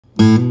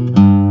Hey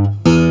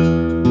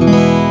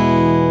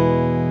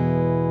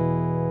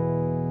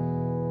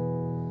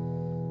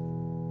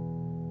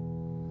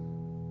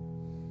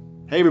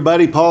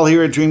everybody, Paul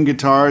here at Dream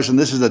Guitars, and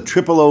this is a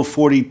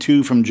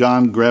 00042 from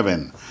John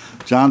Greven.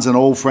 John's an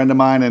old friend of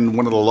mine and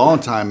one of the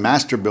longtime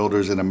master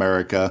builders in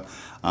America,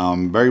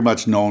 very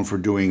much known for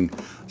doing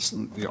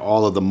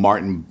all of the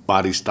Martin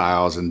body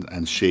styles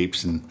and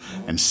shapes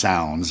and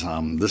sounds.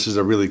 This is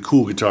a really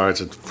cool guitar.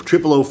 It's a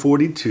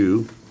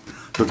 00042.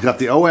 So it's got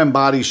the OM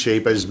body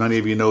shape. As many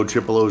of you know,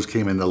 triple O's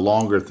came in the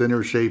longer,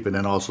 thinner shape, and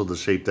then also the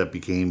shape that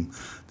became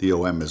the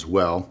OM as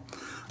well.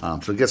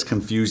 So it gets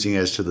confusing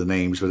as to the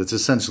names, but it's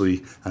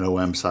essentially an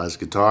OM size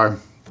guitar.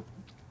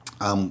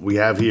 We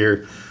have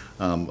here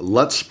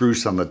Lutz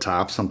Spruce on the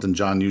top, something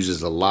John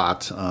uses a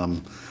lot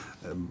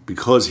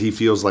because he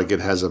feels like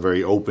it has a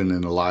very open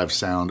and alive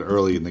sound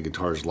early in the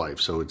guitar's life.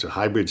 So it's a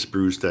hybrid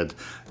spruce that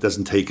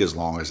doesn't take as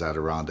long as that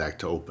Adirondack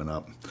to open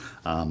up.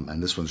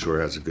 And this one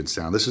sure has a good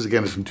sound. This is,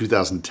 again, it's from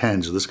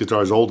 2010, so this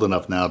guitar is old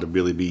enough now to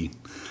really be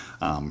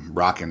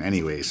rocking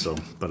anyway. So,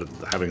 but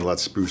having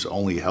Lutz Spruce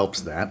only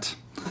helps that.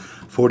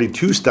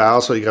 42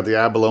 style, so you got the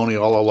abalone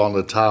all along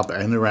the top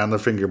and around the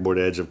fingerboard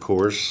edge, of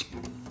course.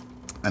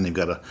 And you've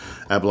got a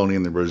abalone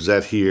in the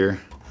rosette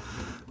here.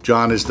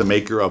 John is the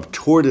maker of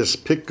tortoise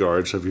pick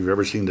guards. So if you've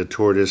ever seen the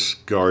tortoise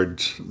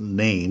guards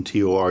name,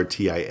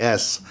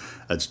 T-O-R-T-I-S,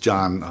 that's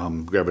John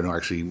Greven who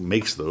actually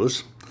makes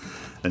those.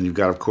 And you've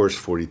got, of course,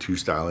 42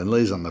 style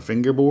inlays on the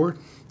fingerboard.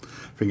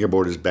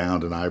 Fingerboard is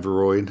bound in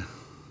ivory.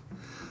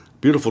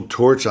 Beautiful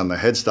torch on the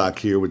headstock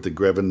here with the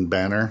Greven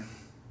banner.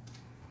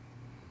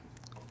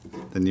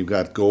 Then you've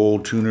got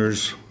gold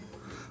tuners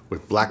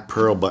with black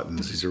pearl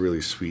buttons. These are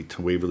really sweet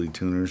Waverly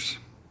tuners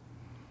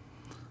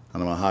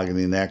on a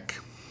mahogany neck.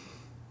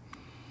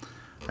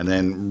 And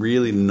then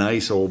really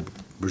nice old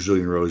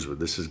Brazilian rosewood.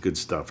 This is good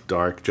stuff.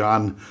 Dark.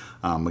 John,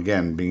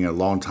 again, being a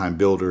longtime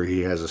builder, he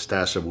has a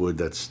stash of wood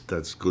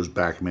that goes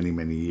back many,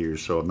 many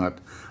years. So I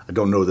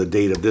don't know the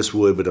date of this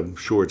wood, but I'm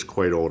sure it's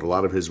quite old. A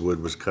lot of his wood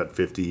was cut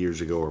 50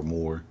 years ago or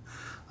more,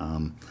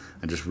 and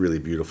just really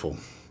beautiful.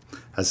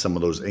 Has some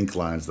of those ink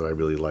lines that I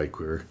really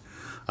like. Where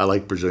I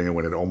like Brazilian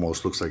when it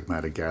almost looks like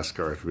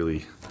Madagascar. It's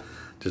really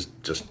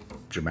just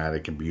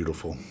dramatic and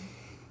beautiful.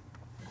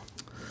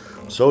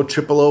 So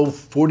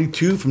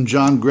 00042 from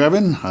John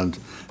Greven.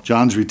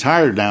 John's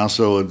retired now,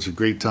 so it's a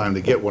great time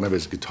to get one of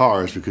his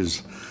guitars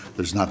because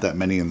there's not that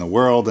many in the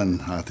world,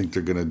 and I think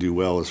they're going to do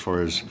well as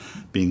far as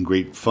being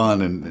great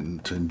fun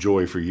and to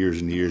enjoy for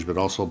years and years, but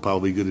also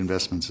probably good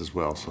investments as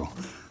well. So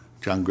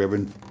John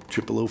Greven,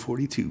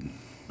 00042.